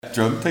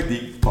Drum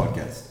Technique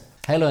Podcast.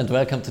 Hello and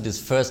welcome to this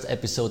first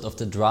episode of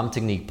the Drum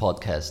Technique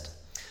Podcast.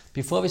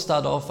 Before we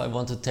start off, I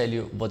want to tell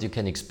you what you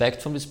can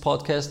expect from this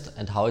podcast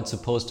and how it's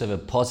supposed to have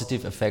a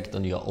positive effect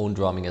on your own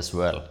drumming as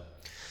well.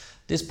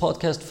 This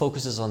podcast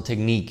focuses on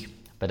technique.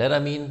 By that I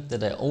mean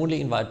that I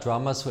only invite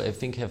drummers who I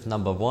think have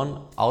number one,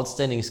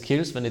 outstanding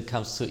skills when it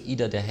comes to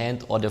either their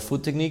hand or their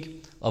foot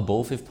technique, or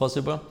both if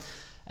possible.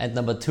 And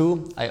number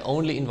two, I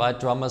only invite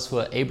drummers who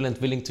are able and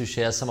willing to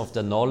share some of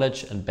their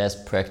knowledge and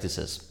best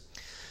practices.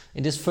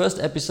 In this first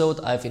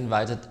episode, I've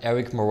invited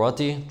Eric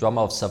Morotti,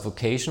 drummer of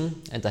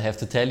Suffocation, and I have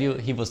to tell you,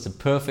 he was the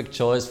perfect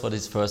choice for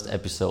this first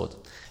episode.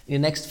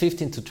 In the next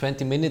 15 to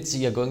 20 minutes,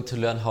 you are going to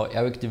learn how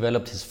Eric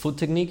developed his foot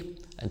technique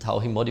and how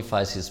he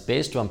modifies his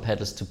bass drum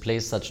pedals to play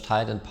such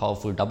tight and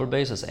powerful double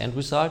bass as end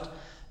result.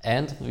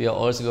 And we are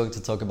also going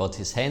to talk about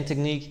his hand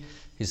technique,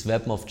 his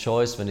weapon of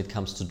choice when it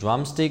comes to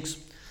drumsticks,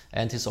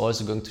 and he's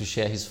also going to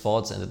share his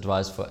thoughts and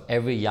advice for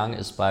every young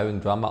aspiring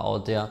drummer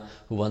out there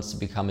who wants to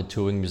become a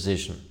touring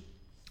musician.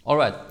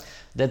 Alright,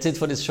 that's it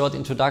for this short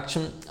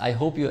introduction. I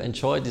hope you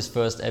enjoyed this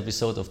first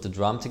episode of the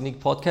Drum Technique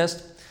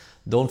Podcast.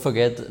 Don't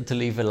forget to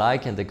leave a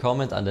like and a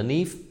comment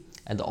underneath,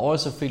 and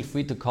also feel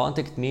free to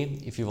contact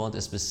me if you want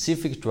a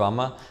specific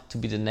drummer to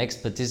be the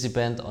next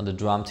participant on the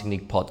Drum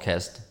Technique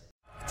Podcast.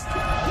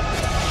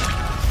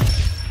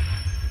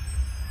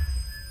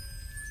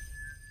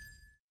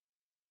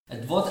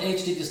 At what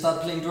age did you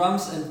start playing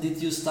drums, and did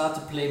you start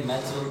to play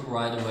metal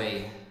right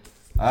away?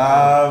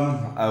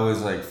 I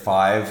was like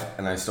 5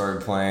 and I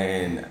started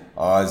playing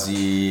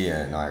Ozzy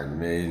and Iron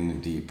Maiden,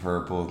 Deep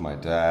Purple with my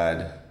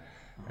dad,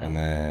 and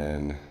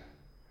then,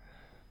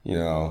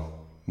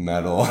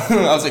 metal.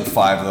 I was like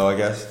 5 though, I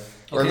guess.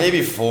 Okay. Or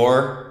maybe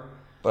 4,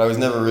 but I was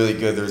never really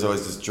good. There was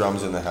always just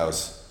drums in the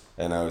house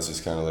and I was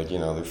just kind of like,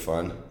 they're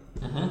fun.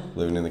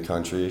 Living in the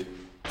country.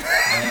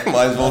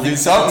 Might as well do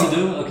something. To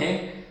do,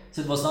 okay.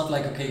 So it was not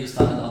like, you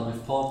started out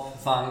with pop,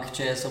 funk,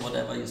 jazz or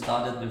whatever, you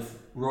started with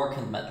rock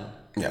and metal.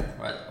 Yeah.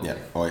 Right. Okay. Yeah.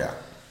 Oh yeah.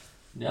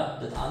 Yeah,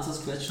 that answers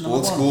question number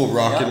 1. Old school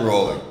rock and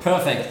rolling.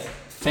 Perfect.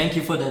 Thank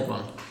you for that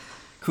one.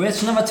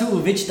 Question number 2.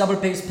 Which double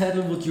bass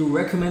pedal would you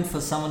recommend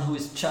for someone who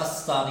is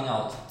just starting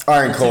out?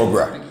 Iron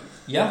Cobra.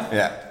 Yeah?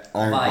 Yeah.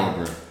 Iron Why?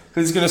 Cobra.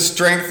 Because it's going to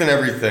strengthen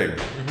everything.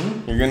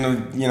 You're going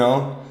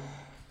to,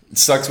 it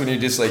sucks when you're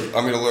just like,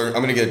 I'm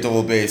going to get a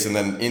double bass and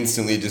then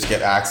instantly just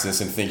get Axis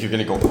and think you're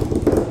going to go.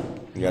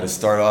 You got to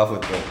start off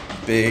with the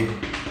big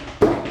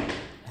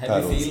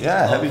heavy feel?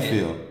 Yeah, heavy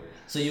feel.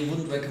 So you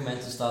wouldn't recommend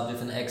to start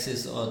with an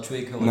Axis or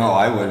trick or whatever? No,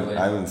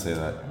 I wouldn't say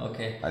that.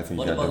 Okay. I think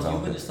what about you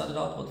when you started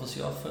out? What was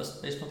your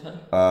first bass drum pedal?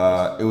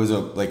 It was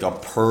a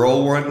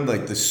Pearl one,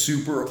 like the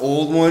super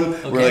old one,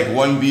 where like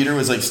one beater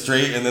was like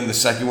straight and then the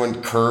second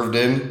one curved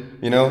in,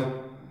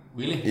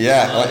 Really?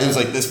 Yeah, it was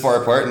like this far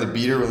apart and the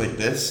beater was like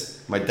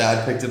this. My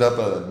dad picked it up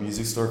at a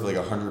music store for like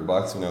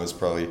 $100 when I was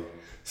probably,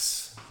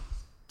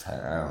 I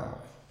don't know,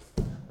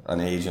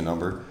 an age and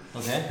number.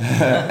 Okay.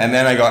 And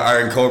then I got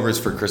Iron Cobras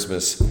for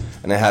Christmas,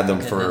 and I had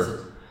them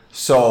for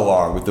so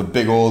long with the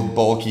big old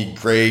bulky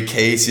gray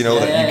case, that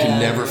you can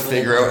never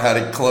figure out how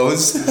to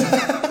close.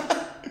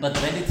 But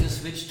when did you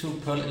switch to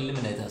Pearl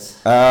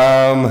Eliminators?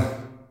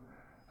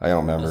 I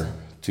don't remember.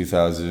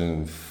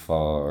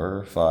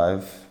 2004,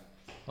 5,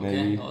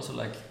 maybe. Okay, also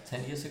like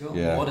 10 years ago?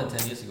 Yeah. More than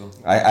 10 years ago.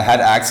 I had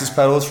Axis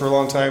pedals for a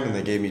long time, and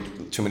they gave me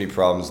too many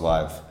problems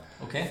live.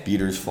 Okay.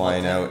 Beaters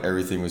flying out,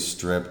 everything was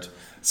stripped.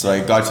 So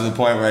I got to the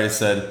point where I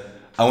said,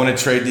 I want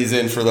to trade these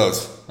in for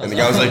those. And the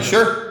guy was like,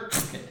 sure.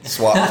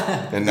 Swap.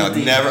 And now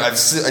never, I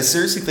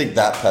seriously think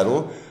that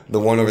pedal, the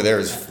one over there,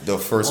 is the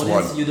first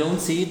one. You don't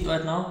see it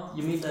right now?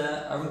 You mean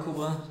the Iron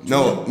Cobra?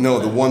 No,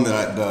 the one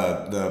that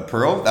the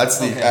Pearl, that's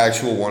the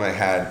actual one I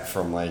had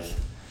from like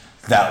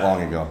that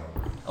long ago.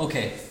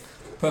 Okay,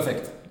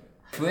 perfect.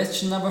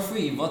 Question number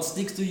 3. What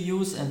sticks do you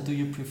use, and do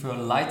you prefer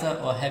lighter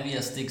or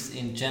heavier sticks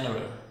in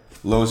general?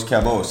 Los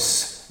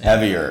Cabos,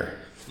 heavier.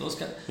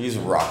 He's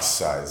rock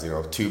size,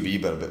 2B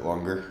but a bit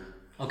longer.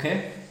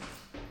 Okay.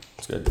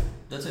 That's good.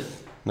 That's it.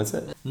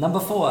 It.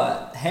 Number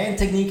 4, hand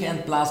technique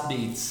and blast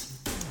beats.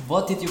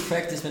 What did you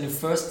practice when you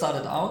first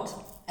started out?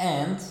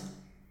 And,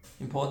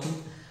 important,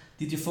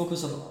 did you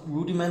focus on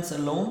rudiments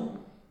alone?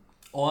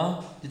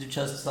 Or did you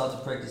just start to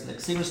practice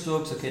like single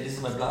strokes? Okay, this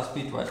is my blast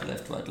beat, right,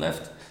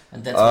 left,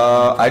 and that's.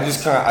 I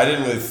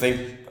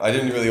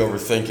didn't really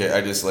overthink it.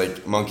 I just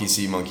like monkey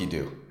see, monkey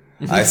do.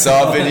 I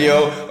saw a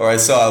video, or I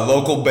saw a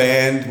local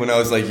band when I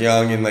was like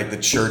young in like the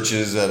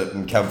churches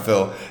in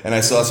Kempville, and I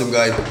saw some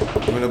guy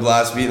doing a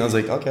blast beat, and I was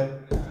like, okay.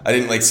 I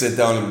didn't like sit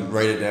down and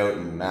write it out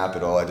and map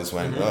it all. I just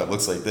went, oh, it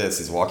looks like this.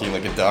 He's walking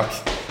like a duck,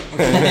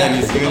 and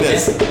he's doing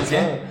this.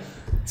 Okay.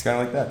 It's kind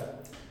of like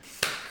that.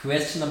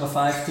 Question number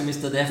 5 to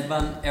Mr.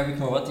 Deafman, Eric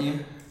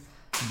Morotti.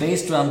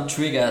 Bass drum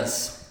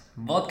triggers.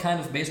 What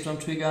kind of bass drum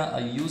trigger are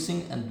you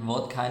using, and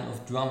what kind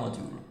of drum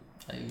module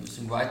are you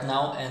using right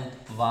now, and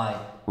why?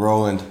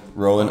 Roland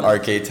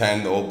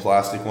RK10, the old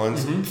plastic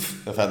ones.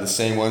 I've had the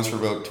same ones for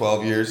about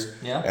 12 years.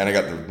 Yeah. And I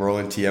got the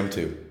Roland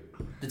TM2.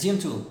 The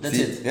TM2, that's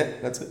it? Yeah,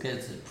 that's it. Okay,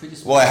 it's a pretty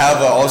small. Well, I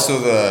have also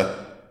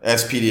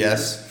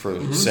SPDS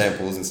for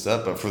samples and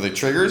stuff, but for the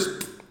triggers,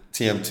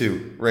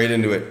 TM2, right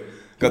into it.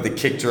 Got the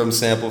kick drum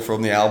sample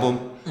from the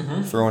album,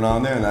 thrown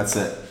on there, and that's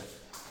it.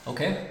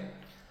 Okay.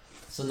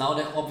 So now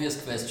the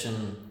obvious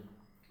question: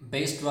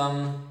 bass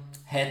drum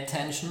head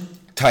tension.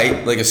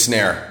 Tight like a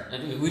snare.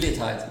 Really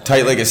tight.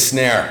 Tight like a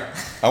snare.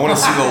 I want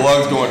to see the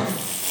lugs going,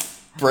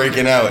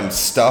 breaking out and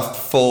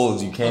stuffed full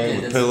as you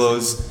can with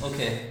pillows.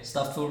 Okay,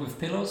 stuffed full with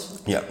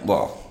pillows? Yeah,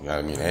 well,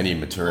 I mean, any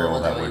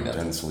material that would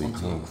densely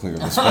clear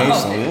the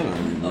space.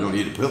 You don't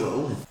need a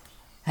pillow.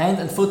 Hand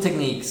and foot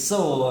technique.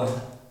 So,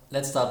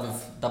 let's start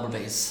with double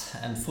bass.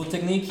 And foot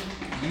technique,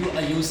 you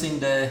are using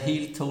the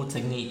heel-toe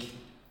technique.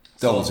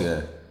 Doubles, so,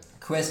 yeah.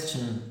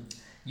 Question,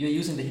 you're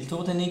using the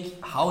heel-toe technique.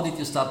 How did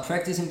you start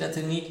practicing that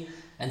technique?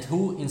 And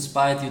who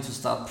inspired you to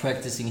start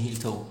practicing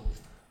heel-toe?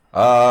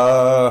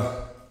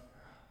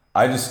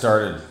 I just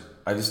started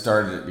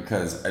it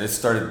because I just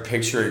started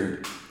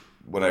picturing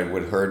when I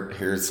would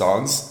hear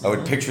songs. I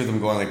would picture them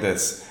going like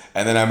this.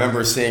 And then I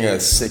remember seeing a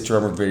sick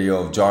drummer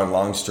video of John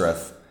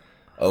Longstreth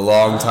a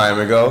long time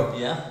ago.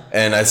 Yeah.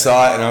 And I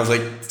saw it and I was like,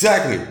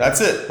 exactly,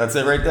 that's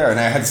it right there. And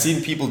I had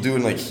seen people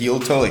doing like heel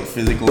toe, like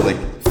physical, like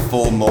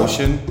full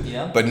motion,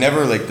 but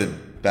never like the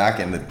back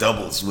end, the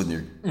doubles when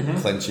you're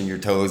clenching your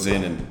toes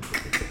in and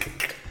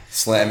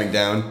slamming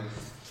down.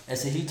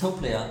 As a heel toe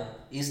player,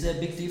 is there a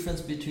big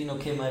difference between,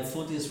 okay, my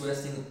foot is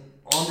resting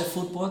on the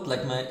footboard,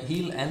 like my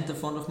heel and the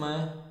front of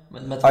my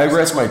toes? I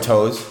rest my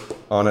toes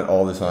on it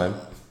all the time.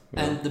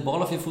 And the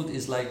ball of your foot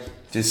is like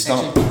just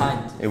stomp. Actually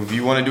behind. If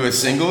you want to do a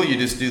single, you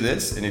just do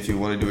this. And if you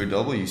want to do a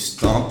double, you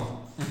stomp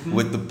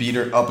with the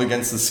beater up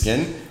against the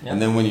skin.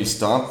 And then when you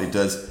stomp, it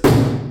does.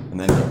 And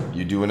then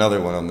you do another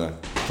one on the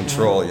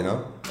control, you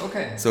know?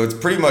 Okay. So it's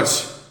pretty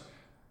much,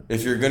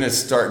 if you're going to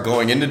start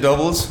going into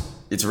doubles,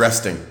 it's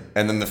resting.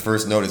 And then the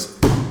first note is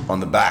on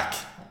the back.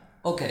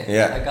 Okay,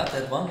 yeah. I got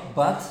that one.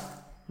 But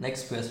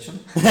next question: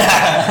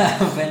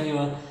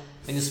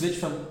 when you switch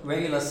from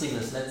regular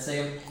singles, let's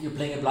say you're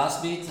playing a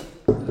blast beat,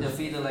 your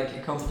feet are like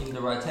accompanying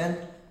the right hand,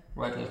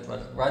 right left,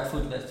 right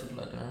foot, left foot,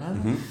 left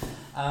hand,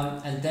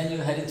 and then you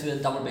head into a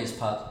double bass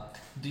part.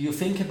 Do you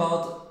think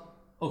about,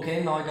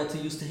 okay, now I got to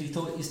use the heel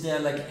toe? Is there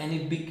like any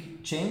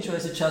big change, or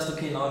is it just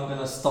okay? Now I'm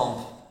gonna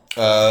stomp.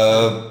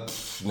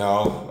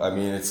 No, I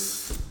mean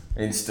it's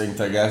instinct,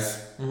 I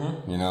guess.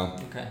 You know.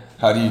 Okay.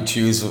 How do you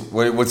choose?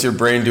 What's your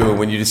brain doing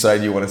when you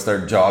decide you want to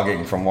start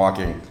jogging from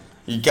walking?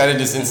 You kind of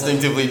just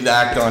instinctively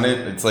act on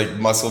it. It's like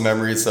muscle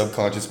memory, it's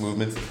subconscious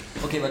movements.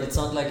 Okay, but it's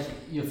not like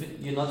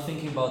you're not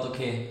thinking about,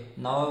 okay,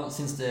 now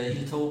since the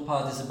heel toe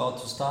part is about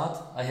to start,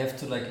 I have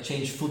to like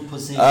change foot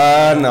position.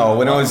 No.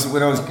 When I was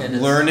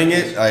learning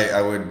it,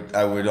 I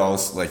would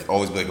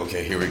always be like,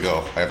 okay, here we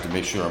go. I have to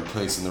make sure I'm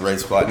placed in the right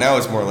spot. Now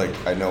it's more like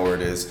I know where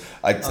it is.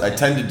 I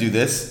tend to do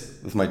this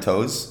with my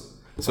toes.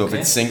 So if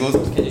it's singles,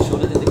 can you show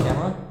that in the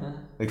camera?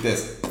 Like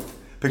this.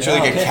 Picture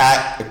like a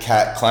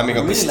cat climbing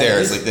up the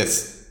stairs like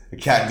this. A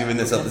cat doing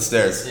this up the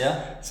stairs.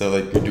 Yeah. So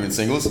like you're doing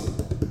singles,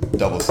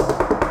 doubles.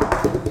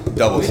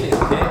 Really? Okay.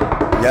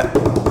 Yeah.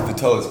 The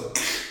toes.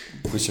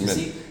 Push them in.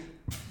 See,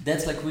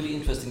 that's like really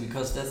interesting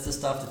because that's the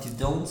stuff that you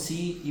don't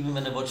see even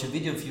when I watch a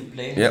video of you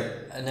play.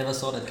 Yep. I never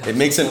saw that kind of stuff. It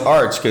makes an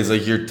arch because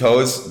like your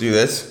toes do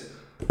this,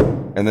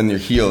 and then your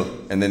heel,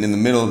 and then in the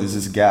middle there's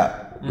this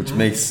gap, which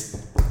makes.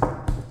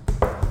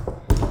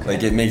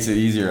 Like it makes it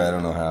easier. I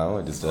don't know how.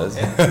 It just does.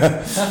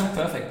 Okay.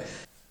 Perfect.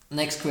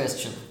 Next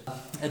question.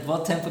 At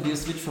what tempo do you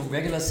switch from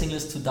regular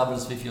singles to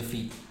doubles with your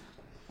feet?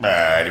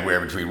 Anywhere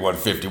between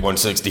 150,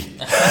 160. We were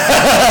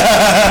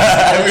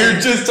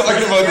just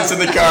talking about this in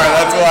the car.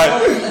 That's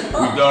why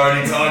we've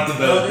already talked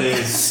about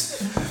this.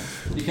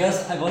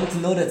 Because I wanted to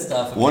know that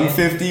stuff. Okay?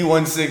 150,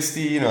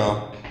 160. You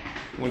know,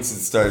 once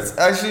it starts.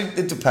 Actually,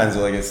 it depends.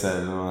 Like I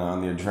said,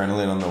 on the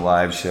adrenaline on the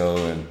live show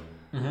and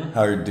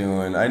how you're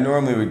doing. I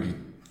normally would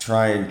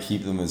try and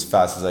keep them as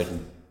fast as I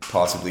can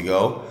possibly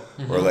go,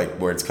 or like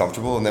where it's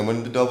comfortable, and then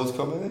when the doubles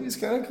come in, they just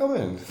kind of come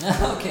in.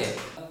 Okay.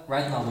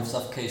 Right now with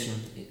Suffocation,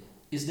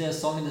 is there a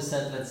song in the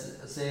set, let's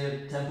say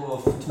a tempo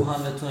of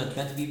 200,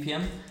 220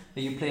 BPM,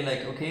 where you play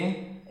like,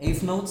 okay,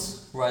 eighth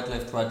notes, right,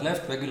 left,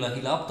 regular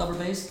heel up, double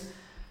bass.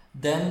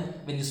 Then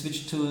when you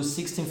switch to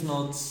 16th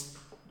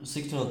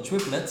note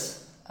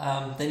triplets,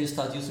 then you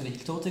start using the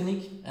heel toe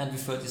technique, and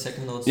with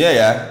 32nd notes.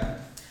 Yeah.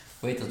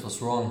 Wait, that was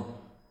wrong.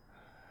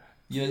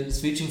 You're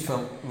switching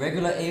from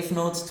regular eighth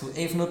notes to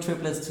eighth note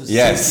triplets to 16th notes.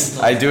 Yes,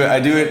 I do it.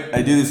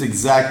 I do this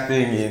exact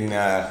thing in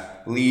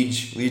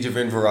Liege of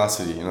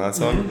Inverosity. You know that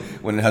song?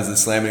 When it has the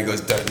slam and it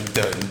goes dun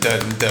dun dun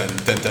dun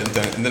dun dun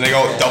dun, and then I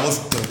go doubles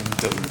dun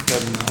dun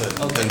dun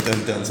dun dun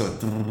dun dun. So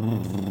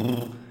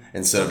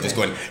instead of just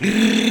going,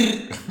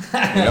 you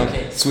know,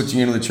 switching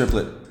into the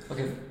triplet.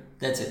 Okay,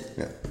 that's it.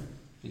 Yeah,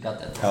 we got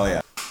that. Hell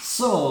yeah.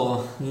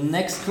 So,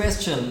 next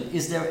question.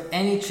 Is there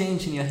any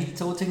change in your heel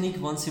toe technique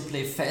once you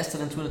play faster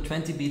than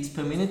 220 beats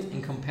per minute in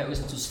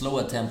comparison to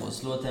slower tempos?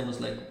 Slower tempos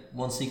like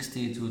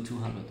 160 to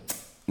 200.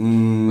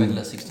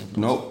 Regular 16 notes.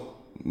 Nope.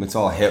 It's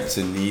all hips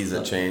and knees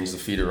that change. The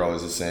feet are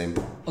always the same.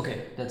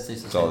 Okay, that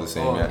stays the same. It's all the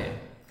same, yeah. Okay.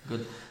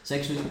 Good. So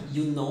actually,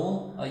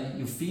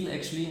 you feel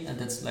actually, and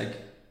that's like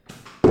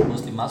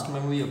mostly muscle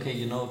memory.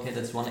 Okay, okay,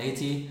 that's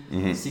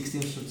 180.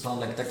 16 should sound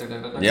like tak tak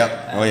tak tak.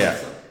 Yep. Oh yeah.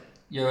 So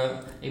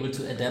you're able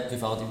to adapt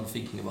without even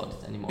thinking about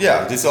it anymore.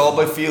 Yeah, it's all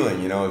by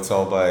feeling. It's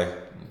all by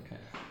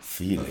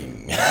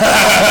feeling.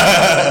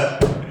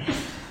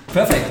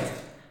 Perfect.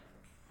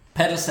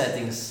 Pedal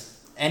settings.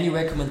 Any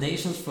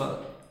recommendations for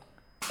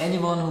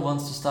anyone who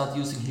wants to start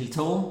using heel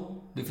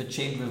toe with a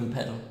chain-driven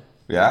pedal?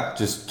 Yeah,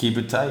 just keep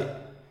it tight.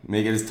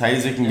 Make it as tight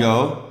as it can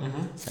go.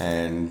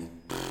 And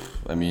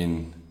I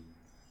mean,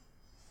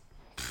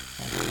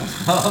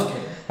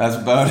 okay. That's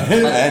about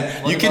it,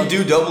 man. You can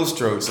do double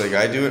strokes. Like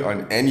I do it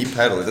on any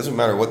pedal. It doesn't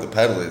matter what the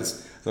pedal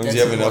is. As long as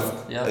you have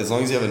enough, as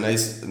long as you have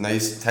a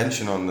nice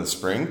tension on the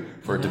spring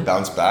for it to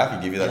bounce back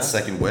and give you that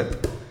second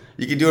whip.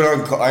 You can do it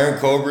on Iron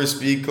Cobras,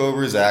 Speed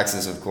Cobras,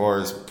 Axis, of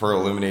course,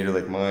 Pearl Eliminator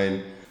like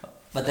mine.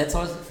 But that's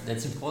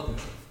important.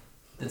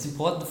 That's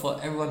important for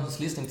everyone who's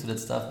listening to that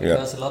stuff,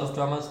 because a lot of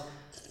drummers,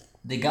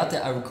 they got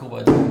the Iron Cobra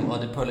or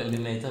the Pearl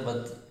Eliminator,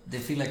 but they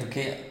feel like,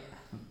 okay,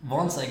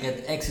 once I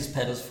get Axis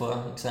pedals,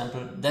 for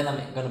example, then I'm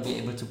gonna be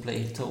able to play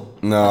heel toe.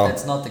 No, but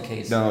that's not the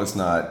case. No, it's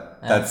not.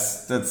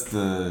 That's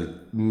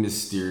the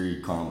mystery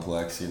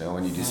complex, and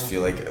you just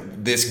feel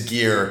like this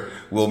gear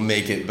will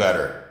make it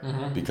better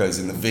because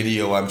in the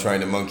video I'm trying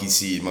to monkey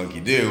see,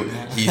 monkey do.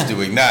 He's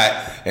doing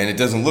that, and it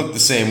doesn't look the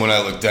same when I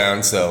look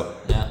down. So,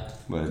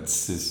 but it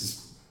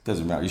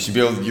doesn't matter. You should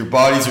be able. Your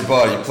body's your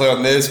body. You play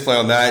on this, play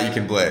on that. You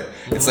can play.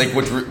 It's like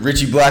what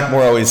Richie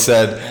Blackmore always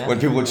said when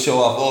people would show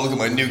off. Oh, look at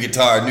my new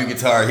guitar.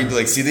 He'd be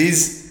like, see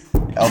these?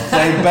 I'll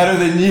play better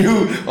than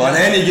you on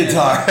any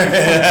guitar.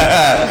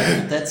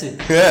 That's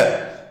it.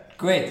 Yeah.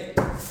 Great.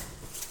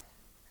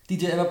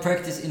 Did you ever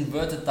practice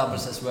inverted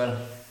doubles as well?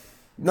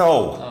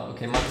 No. Oh,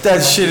 okay.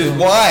 That shit is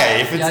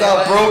why. If it's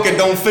not broken,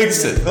 don't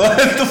fix it. What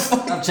the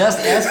fuck? I'm just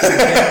asking.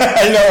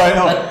 I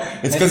know.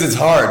 It's because it's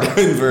hard.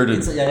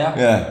 Inverted.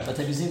 Yeah. But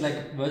have you seen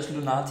like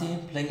Virgil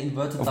Lunati playing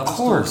inverted double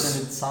strokes,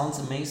 and it sounds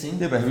amazing?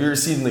 Yeah, but have you ever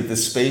seen like the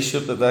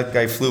spaceship that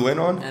guy flew in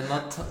on? And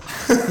not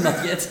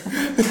yet.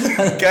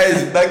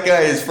 that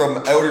guy is from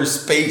outer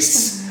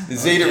space. The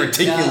Zeta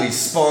Reticuli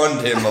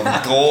spawned him of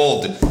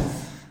gold.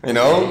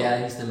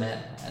 Yeah, he's the man.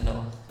 I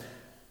know.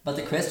 But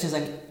the question is,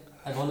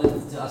 I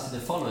wanted to ask you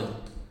the following.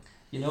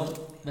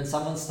 When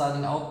someone's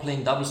starting out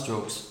playing double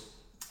strokes,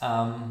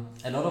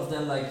 a lot of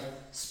them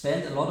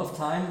spend a lot of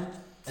time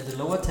at a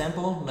lower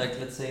tempo, like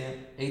let's say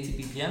 80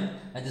 BPM,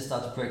 and they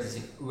start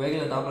practicing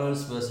regular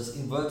doubles versus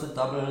inverted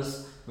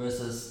doubles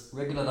versus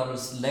regular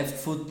doubles left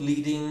foot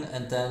leading,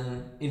 and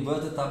then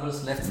inverted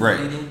doubles left foot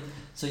leading.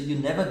 So you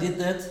never did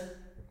that?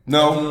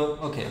 No.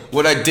 Okay.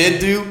 What I did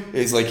do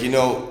is when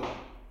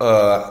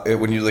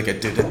you look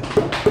at do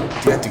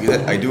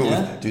that, I do it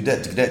with do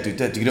that,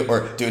 or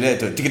do that,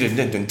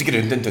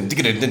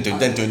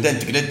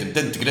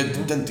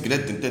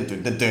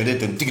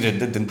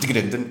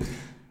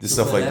 just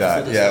stuff like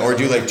that. Yeah, or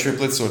do like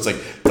triplets, so it's like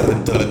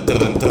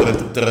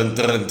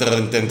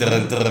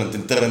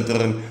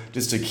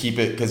just to keep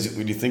it, because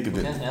when you think of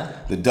it,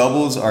 the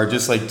doubles are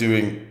just like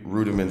doing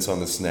rudiments on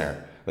the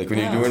snare. Like when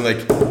you're doing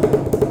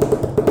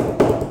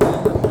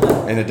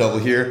and a double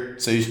here,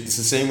 so it's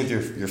the same with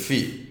your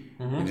feet.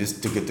 You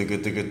just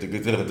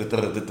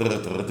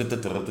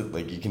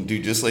like you can do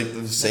just like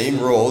the same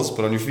rolls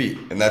but on your feet,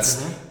 and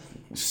that's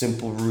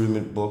simple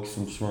rudiment books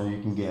I'm sure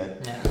you can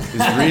get.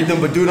 Just read them,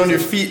 but do it on your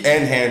feet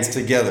and hands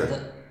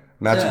together.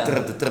 Match it,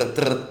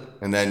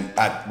 and then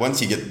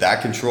once you get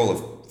that control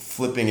of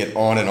flipping it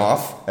on and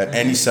off at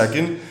any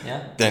second,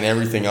 then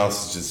everything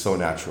else is just so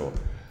natural.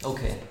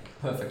 Okay,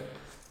 perfect.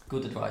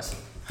 Good advice.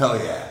 Hell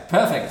yeah.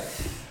 Perfect.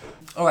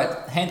 All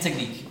right, hand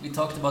technique. We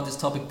talked about this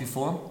topic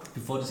before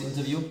this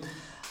interview.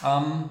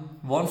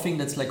 One thing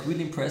that's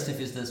really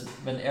impressive is this: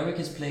 when Eric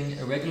is playing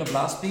a regular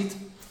blast beat,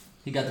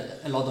 he got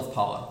a lot of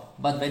power.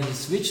 But when he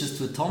switches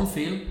to a tom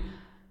feel,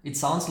 it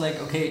sounds like,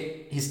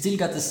 okay, he still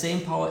got the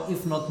same power,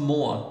 if not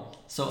more.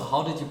 So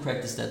how did you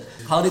practice that?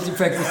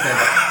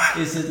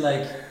 Is it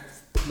like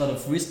a lot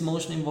of wrist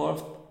motion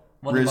involved?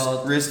 What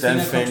about wrist and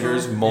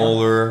fingers,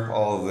 molar,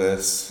 all of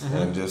this,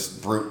 and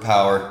just brute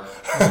power.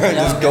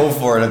 Go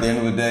for it at the end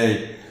of the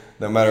day.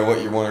 No matter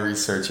what you want to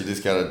research, you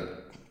just gotta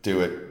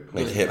do it.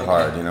 Hit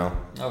hard,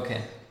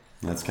 Okay.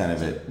 That's kind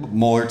of it.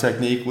 Molar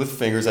technique with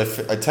fingers. I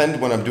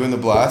tend, when I'm doing the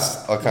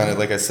blast, I'll kind of,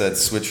 like I said,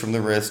 switch from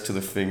the wrist to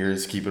the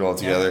fingers, keep it all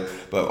together.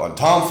 But on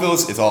tom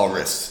fills, it's all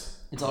wrist.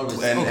 It's all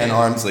wrist. And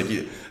arms.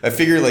 I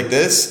figure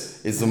this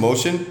is the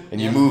motion,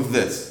 and you move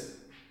this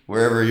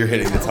wherever you're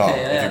hitting the tom.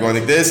 If you're going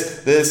like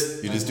this,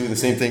 you're just doing the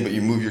same thing, but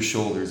you move your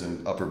shoulders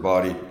and upper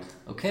body.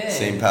 Okay.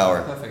 Same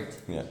power.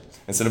 Perfect. Yeah.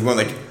 Instead of going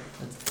like...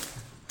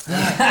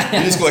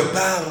 you just go like...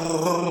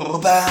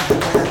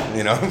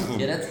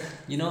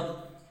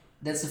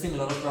 That's the thing. A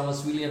lot of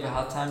drummers really have a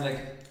hard time.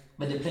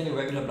 When they're playing a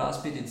regular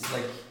blast beat, it's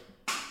like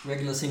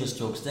regular single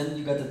strokes. Then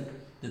you got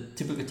the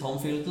typical tom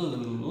feel.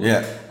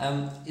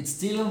 It's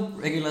still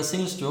regular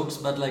single strokes,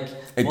 but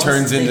it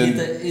turns into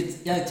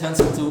it turns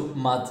into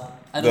mud.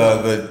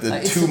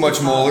 The too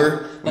much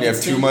molar when you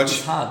have too much.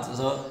 It's hard.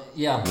 So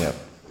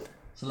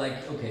So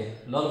like, okay,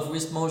 a lot of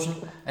wrist motion,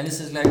 and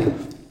this is like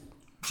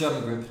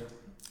German grip.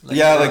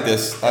 Like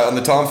this. On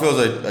the tom fills,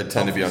 I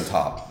tend to be on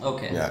top.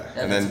 Okay. Yeah,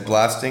 and then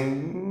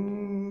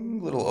blasting,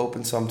 a little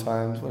open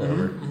sometimes,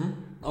 whatever.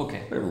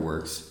 Okay. Whatever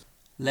works.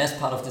 Last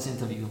part of this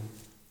interview.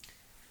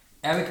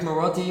 Eric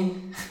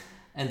Marotti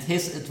and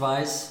his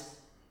advice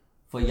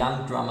for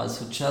young drummers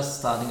who just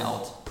starting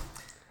out.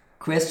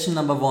 Question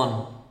number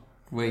 1.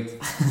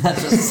 Wait,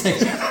 just a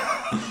second.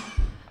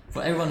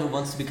 For everyone who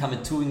wants to become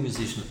a touring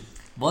musician,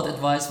 what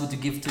advice would you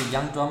give to a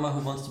young drummer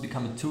who wants to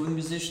become a touring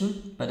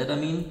musician? By that I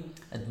mean,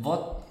 at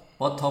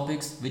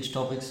which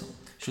topics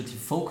should he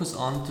focus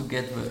on to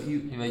get where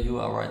you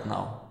are right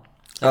now?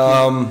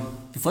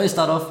 Before you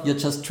start off, you're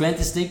just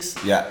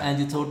 26, and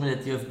you told me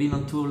that you have been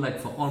on tour like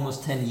for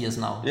almost 10 years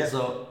now. Yeah.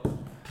 So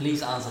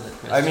please answer that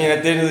question. I mean,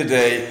 at the end of the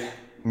day,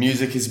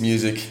 music is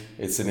music.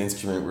 It's an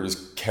instrument. We're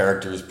just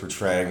characters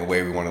portraying a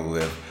way we want to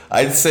live.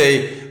 I'd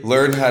say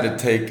learn how to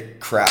take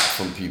crap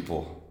from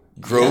people.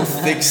 Grow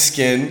thick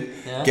skin.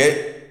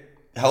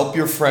 Help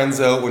your friends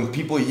out. When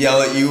people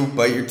yell at you,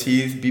 bite your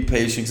teeth, be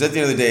patient. Because at the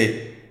end of the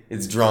day,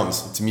 it's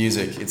drums, it's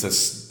music.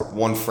 It's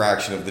one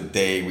fraction of the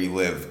day we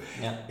live.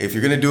 Yeah. If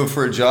you're going to do it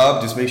for a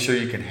job, just make sure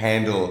you can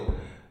handle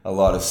a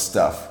lot of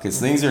stuff. Because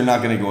things are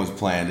not going to go as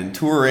planned. And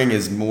touring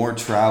is more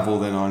travel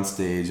than on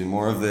stage and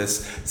more of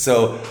this.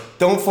 So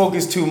don't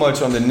focus too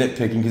much on the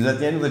nitpicking. Because at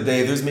the end of the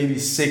day, there's maybe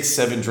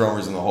 6-7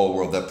 drummers in the whole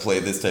world that play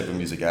this type of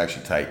music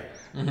actually tight.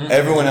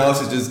 Everyone else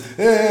is just,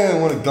 I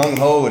want to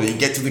gung-ho and you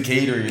get to the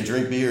catering and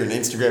drink beer and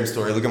Instagram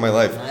story. Look at my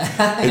life.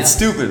 It's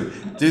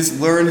stupid. Just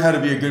learn how to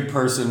be a good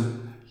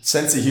person.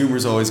 Sense of humor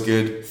is always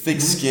good. Thick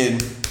skin.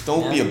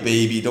 Don't be a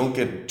baby. Don't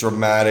get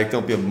dramatic.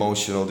 Don't be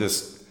emotional.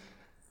 Just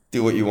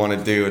do what you want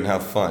to do and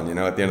have fun. You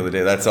know, at the end of the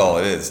day, that's all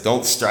it is.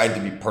 Don't strive to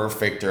be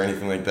perfect or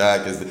anything like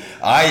that. Because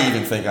I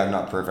even think I'm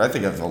not perfect. I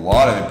think I have a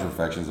lot of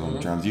imperfections on the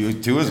drums. You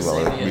too as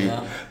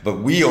well. But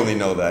we only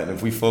know that. And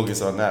if we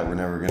focus on that, we're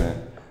never going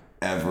to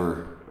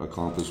ever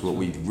accomplish what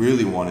we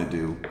really want to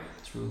do.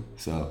 True.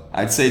 So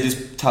I'd say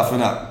just toughen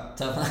up.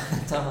 Toughen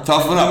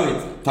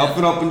up.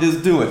 Toughen up and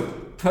just do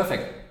it.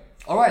 Perfect.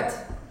 All right.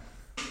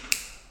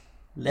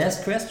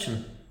 Last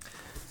question.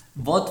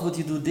 What would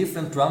you do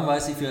different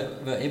drum-wise if you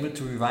were able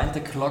to rewind the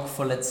clock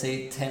for, let's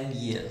say, 10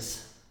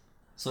 years?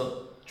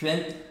 So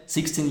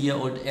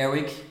 16-year-old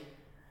Eric,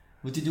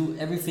 would you do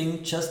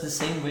everything just the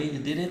same way you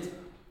did it?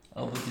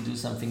 Or would you do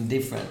something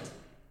different?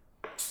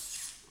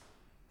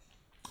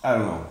 I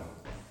don't know.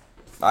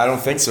 I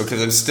don't think so,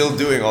 because I'm still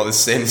doing all the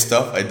same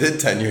stuff I did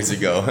 10 years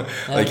ago.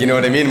 Like, you know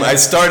what I mean? I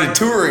started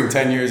touring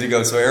 10 years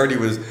ago, so I already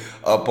was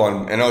up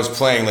on, and I was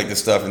playing like the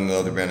stuff in the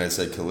other band I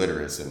said,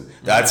 Clitoris, and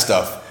that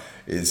stuff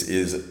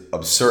is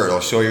absurd. I'll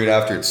show you it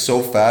after. It's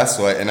so fast.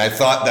 So I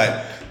thought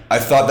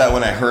that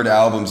when I heard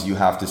albums, you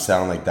have to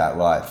sound like that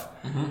live.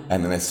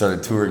 And then I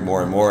started touring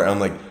more and more, and I'm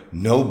like,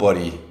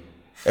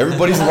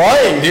 everybody's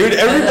lying, dude.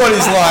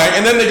 Everybody's lying.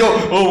 And then they go,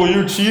 oh, well,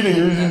 you're cheating.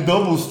 You're using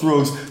double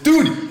strokes.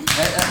 Dude,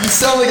 you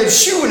sound like a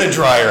shoe in a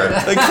dryer.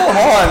 Like, come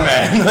on,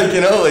 man. Like,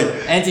 you know, like.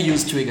 And to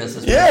use triggers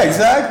as well. Yeah,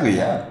 exactly.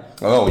 Yeah.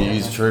 Oh, you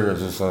use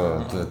triggers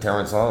to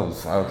Terrence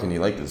Hollis. How can you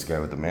like this guy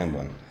with the man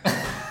bun?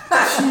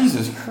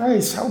 Jesus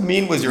Christ. How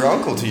mean was your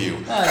uncle to you?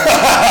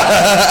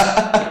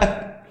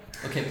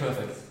 Okay,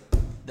 perfect.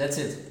 That's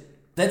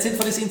it. That's it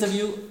for this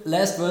interview.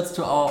 Last words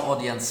to our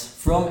audience.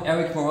 From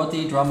Eric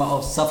Marotti, drummer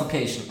of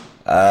Suffocation.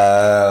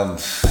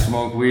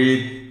 Smoke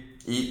weed,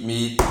 eat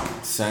meat,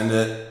 send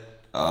it.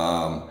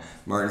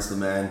 Martin's the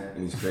man,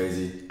 and he's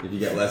crazy. If you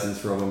get lessons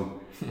from him,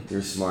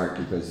 you're smart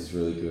because he's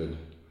really good.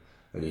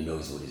 And he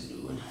knows what he's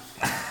doing.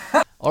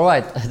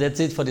 Alright, that's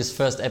it for this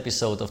first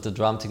episode of the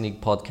Drum Technique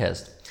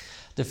podcast.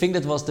 The thing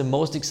that was the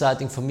most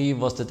exciting for me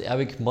was that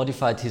Eric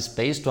modified his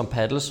bass drum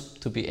pedals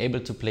to be able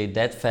to play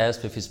that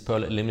fast with his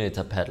Pearl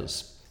Eliminator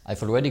pedals.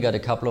 I've already got a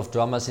couple of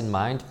drummers in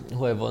mind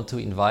who I want to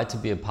invite to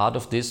be a part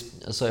of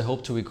this, so I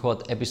hope to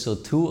record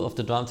episode 2 of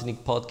the Drum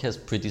Technique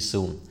podcast pretty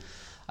soon.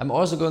 I'm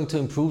also going to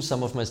improve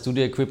some of my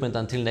studio equipment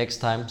until next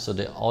time, so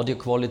the audio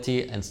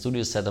quality and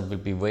studio setup will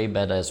be way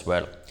better as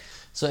well.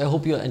 So I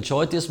hope you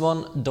enjoyed this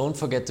one. Don't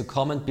forget to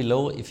comment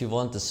below if you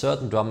want a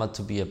certain drummer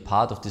to be a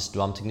part of this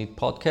Drum Technique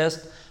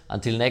podcast.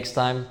 Until next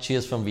time,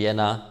 cheers from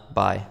Vienna.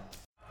 Bye.